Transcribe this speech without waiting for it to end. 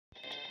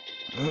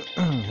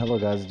Hello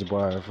guys, it's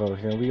Jabbar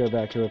here. We are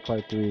back here with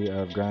part 3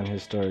 of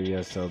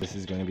Granhistoria, so this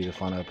is going to be the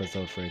final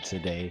episode for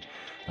today,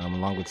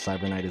 along with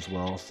Cyber Knight as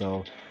well.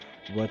 So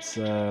what's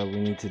we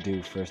need to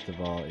do first of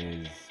all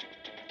is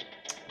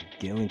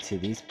go into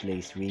this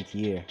place right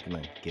here. Come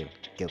on, go,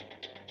 go.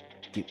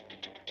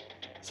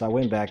 So I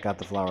went back, got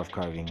the Flower of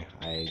Carving.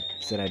 I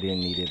said I didn't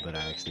need it, but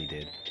I actually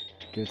did.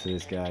 Give it to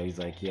this guy. He's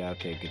like, yeah,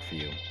 okay, good for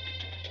you.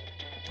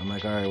 I'm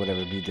like, alright,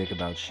 whatever, be a dick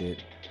about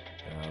shit.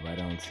 I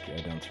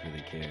don't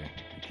really care.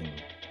 You can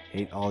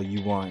hate all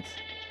you want.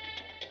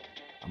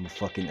 I'm a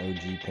fucking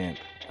OG pimp,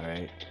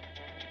 alright?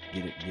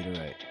 Get it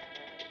right.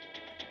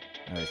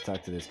 Alright, let's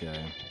talk to this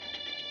guy.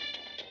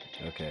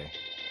 Okay.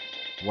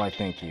 Why,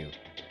 thank you.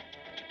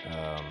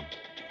 Um,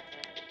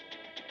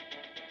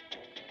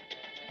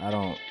 I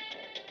don't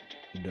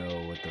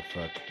know what the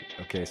fuck.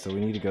 Okay, so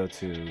we need to go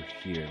to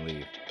here and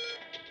leave.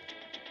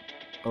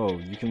 Oh,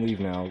 you can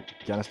leave now,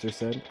 Janister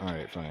said?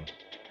 Alright, fine.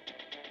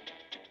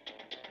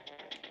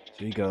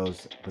 So he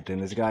goes, but then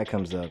this guy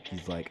comes up.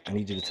 He's like, I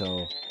need you to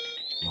tell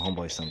my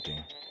homeboy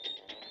something.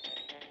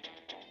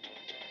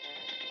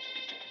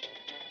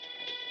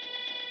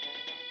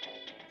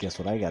 Guess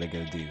what I gotta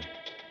go do?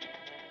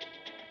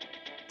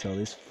 Tell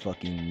this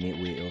fucking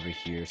nitwit over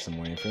here some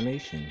more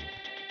information.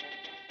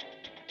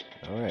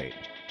 Alright,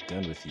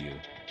 done with you.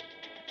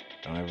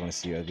 I don't ever want to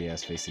see your ugly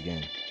ass face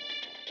again.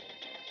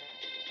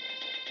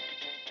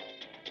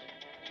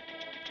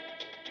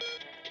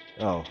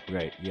 Oh,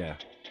 right, yeah.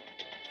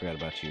 Forgot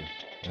about you.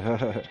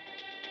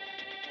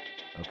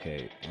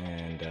 Okay,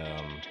 and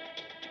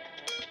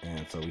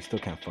so we still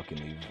can't fucking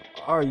leave.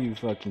 Are you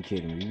fucking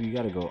kidding me? We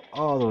gotta go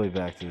all the way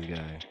back to this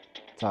guy.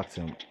 Talk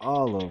to him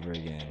all over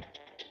again.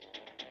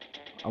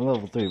 I'm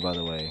level 3, by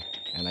the way,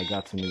 and I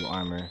got some new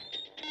armor.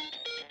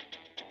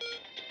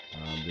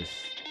 This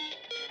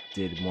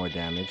did more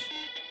damage.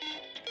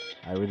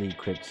 I really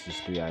equipped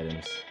just 3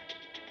 items.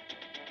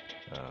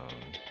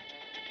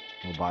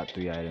 Well, bought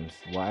 3 items.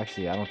 Well,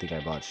 actually, I don't think I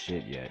bought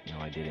shit yet. No,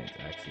 I didn't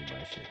actually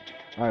buy shit.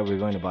 Alright, we're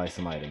going to buy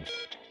some items.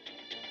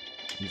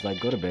 He's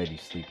like, go to bed, you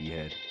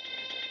sleepyhead.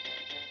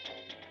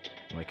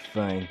 I'm like,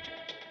 fine.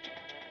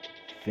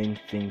 Thing.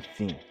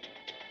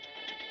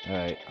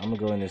 Alright, I'm gonna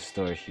go in this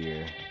store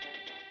here.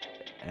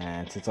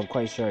 And since I'm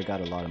quite sure I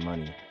got a lot of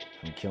money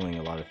from killing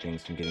a lot of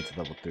things from getting to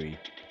level 3,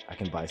 I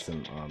can buy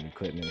some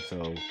equipment.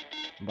 So,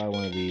 buy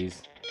one of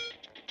these.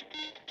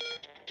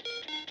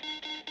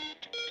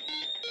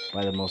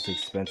 Buy the most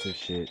expensive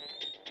shit.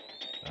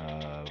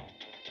 I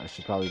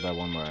should probably buy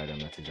one more item.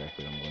 That's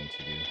exactly what I'm going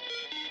to do.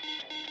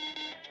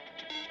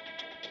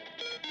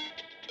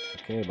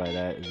 Okay, buy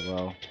that as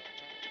well.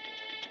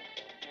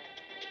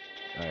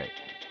 Alright.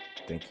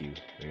 Thank you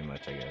very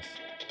much, I guess.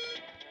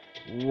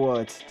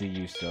 What do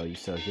you sell? You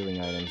sell healing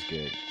items?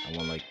 Good. I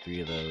want like 3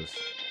 of those.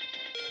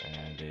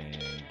 And then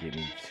get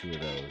me 2 of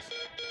those.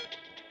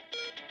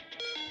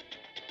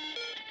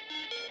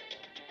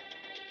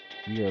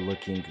 We are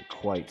looking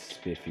quite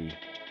spiffy.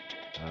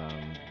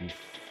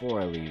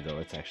 Before I leave though,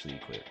 let's actually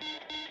equip.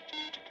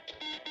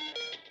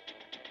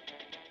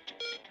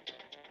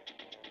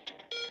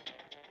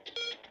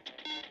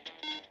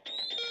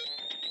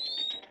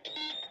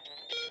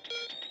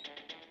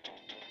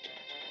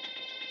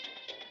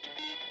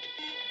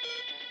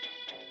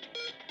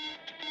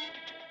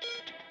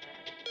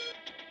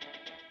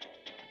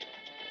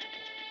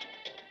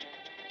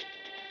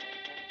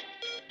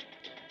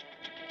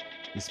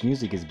 This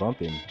music is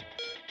bumping.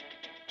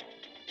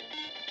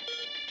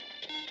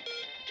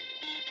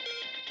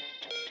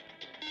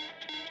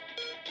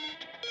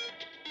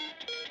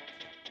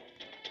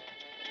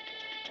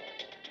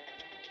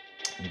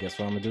 And guess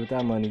what I'm gonna do with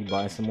that money?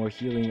 Buy some more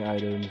healing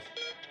items.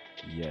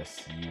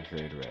 Yes, you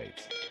heard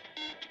right.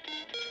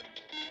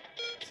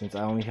 Since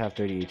I only have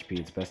 30 HP,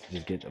 it's best to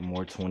just get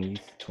more 20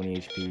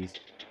 HPs.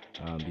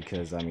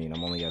 Because, I mean,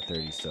 I'm only at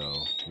 30, so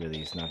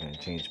really it's not gonna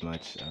change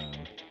much.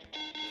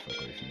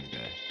 Fuck away from this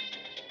guy.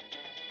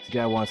 This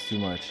guy wants too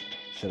much.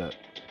 Shut up.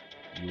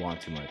 You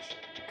want too much.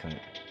 Cunt.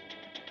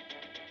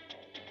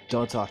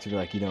 Don't talk to me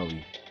like you know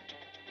me.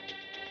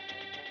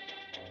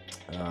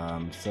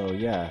 So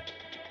yeah.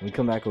 When we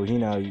come back,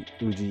 Ohina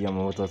Uji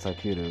Yamamoto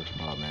Takeru.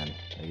 Oh man,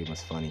 that game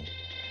was funny.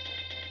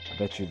 I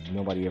bet you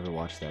nobody ever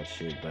watched that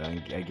shit, but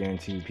I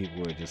guarantee you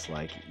people were just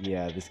like,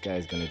 yeah, this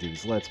guy's gonna do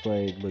this Let's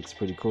Play. It looks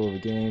pretty cool of a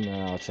game.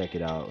 I'll check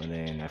it out. And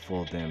then I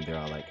fooled them. They're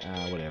all like,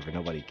 whatever.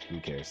 Nobody, who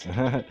cares?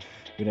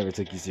 We never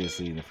took you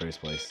seriously in the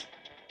first place.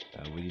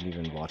 We didn't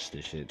even watch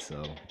this shit,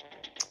 so.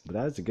 But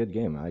that is a good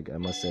game, I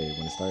must say.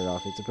 When it started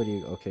off, it's a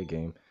pretty okay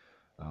game.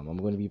 I'm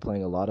going to be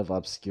playing a lot of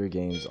obscure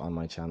games on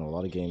my channel, a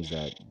lot of games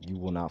that you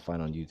will not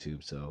find on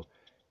YouTube. So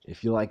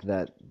if you like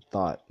that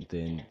thought,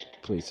 then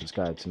please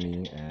subscribe to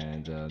me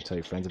and tell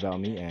your friends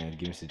about me and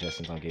give me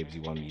suggestions on games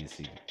you want me to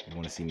see. You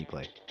want to see me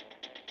play.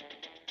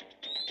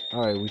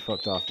 All right, we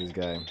fucked off this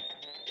guy.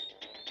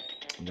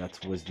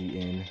 That was the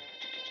inn.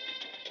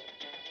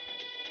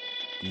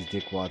 These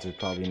dickwads are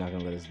probably not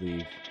gonna let us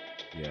leave.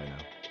 Yeah, I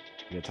know.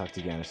 We gotta talk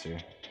to Ganister.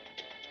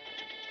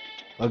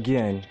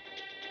 Again.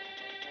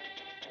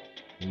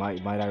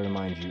 Might I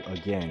remind you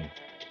again?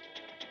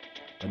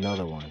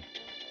 Another one.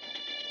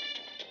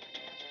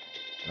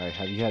 Alright,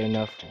 have you had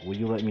enough? Will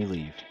you let me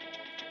leave?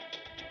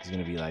 He's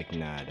gonna be like,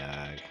 nah,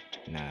 dog.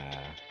 Nah.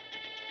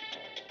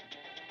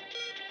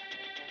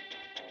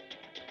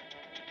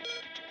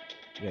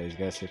 Yeah, these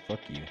guys say fuck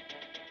you.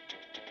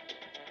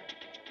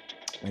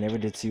 I never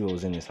did see what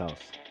was in this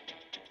house.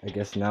 I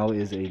guess now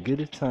is a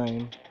good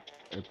time,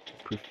 a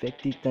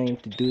perfected time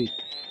to do it.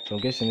 So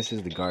I'm guessing this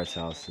is the guard's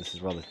house. This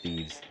is where all the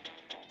thieves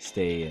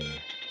stay and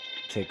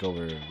take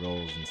over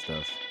roles and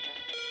stuff.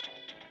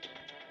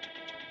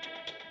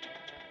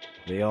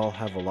 They all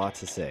have a lot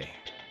to say.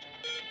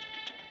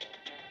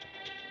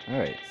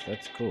 Alright, so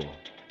that's cool.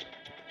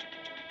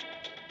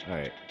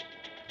 Alright.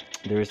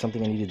 There is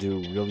something I need to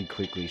do really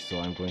quickly, so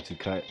I'm going to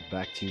cut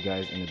back to you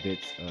guys in a bit.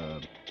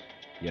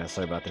 Yeah,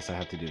 sorry about this, I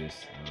have to do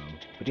this.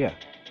 But yeah.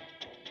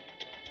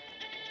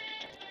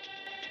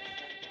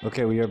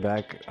 Okay, we are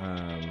back.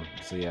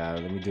 So yeah,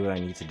 let me do what I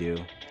need to do.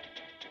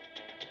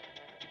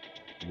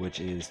 Which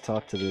is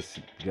talk to this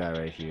guy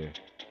right here.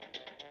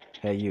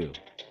 Hey you.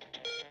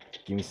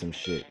 Give me some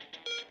shit.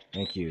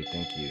 Thank you,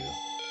 thank you.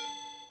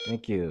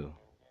 Thank you.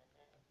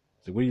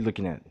 So what are you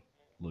looking at,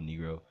 little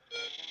Negro?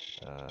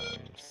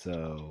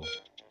 So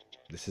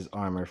this is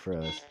armor for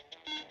us.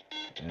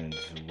 And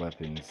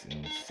weapons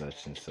and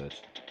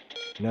such.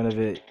 None of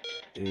it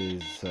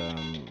is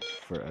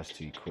for us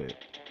to equip.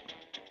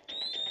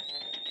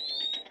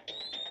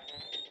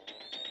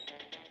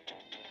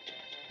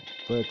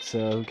 But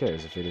who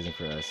cares if it isn't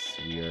for us?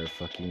 We are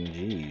fucking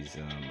G's.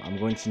 I'm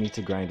going to need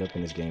to grind up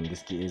in this game.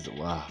 This is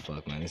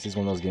fuck man. This is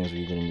one of those games where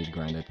you're gonna need to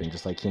grind up in,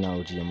 just like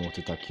Hinao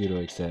Jiyamoto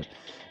Takuro, except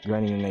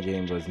grinding in that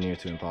game was near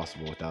to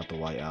impossible without the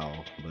white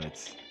owl. But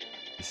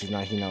this is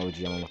not Hinao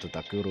Jiyamoto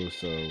Takuro,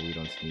 so we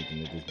don't need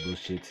any of this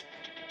bullshit.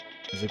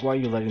 He's like, why are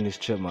you letting this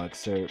chipmunk,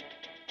 sir?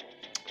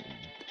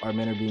 Our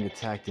men are being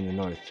attacked in the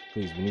north.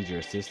 Please, we need your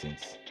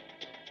assistance.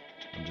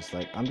 I'm just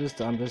like, I'm just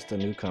a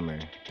newcomer.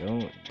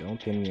 Don't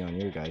pin me on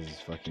your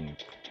guys' fucking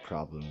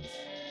problems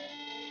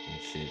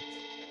and shit.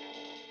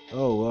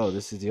 Oh, whoa,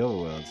 this is the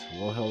overworld.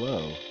 Well,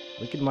 hello.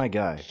 Look at my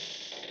guy.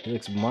 He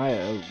looks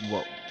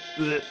what?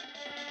 Shit.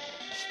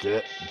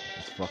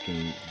 It's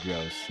fucking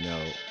gross.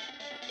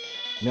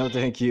 No,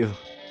 thank you.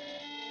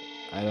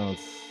 I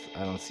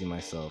don't see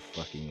myself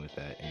fucking with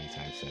that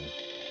anytime soon.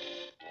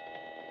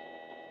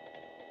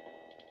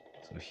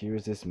 So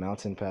here's this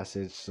mountain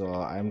passage. So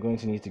I'm going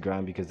to need to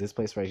grind because this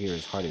place right here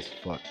is hard as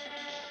fuck.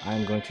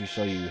 I'm going to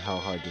show you how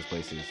hard this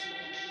place is.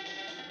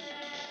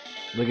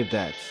 Look at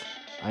that.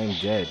 I am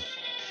dead.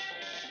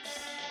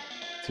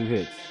 2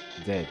 hits.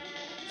 Dead.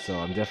 So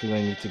I'm definitely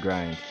going to need to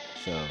grind.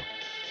 So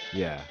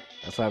yeah.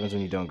 That's what happens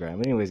when you don't grind.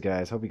 But anyways,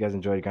 guys, hope you guys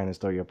enjoyed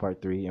Granhistoria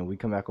Part 3. And we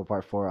come back with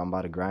Part 4. I'm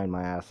about to grind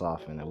my ass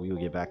off. And then we will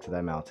get back to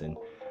that mountain.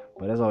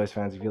 But as always,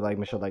 fans, if you like,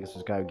 make sure to like and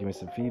subscribe. Give me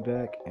some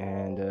feedback.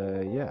 And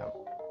yeah.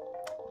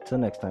 Till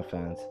next time,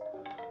 fans.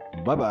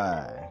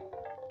 Bye-bye.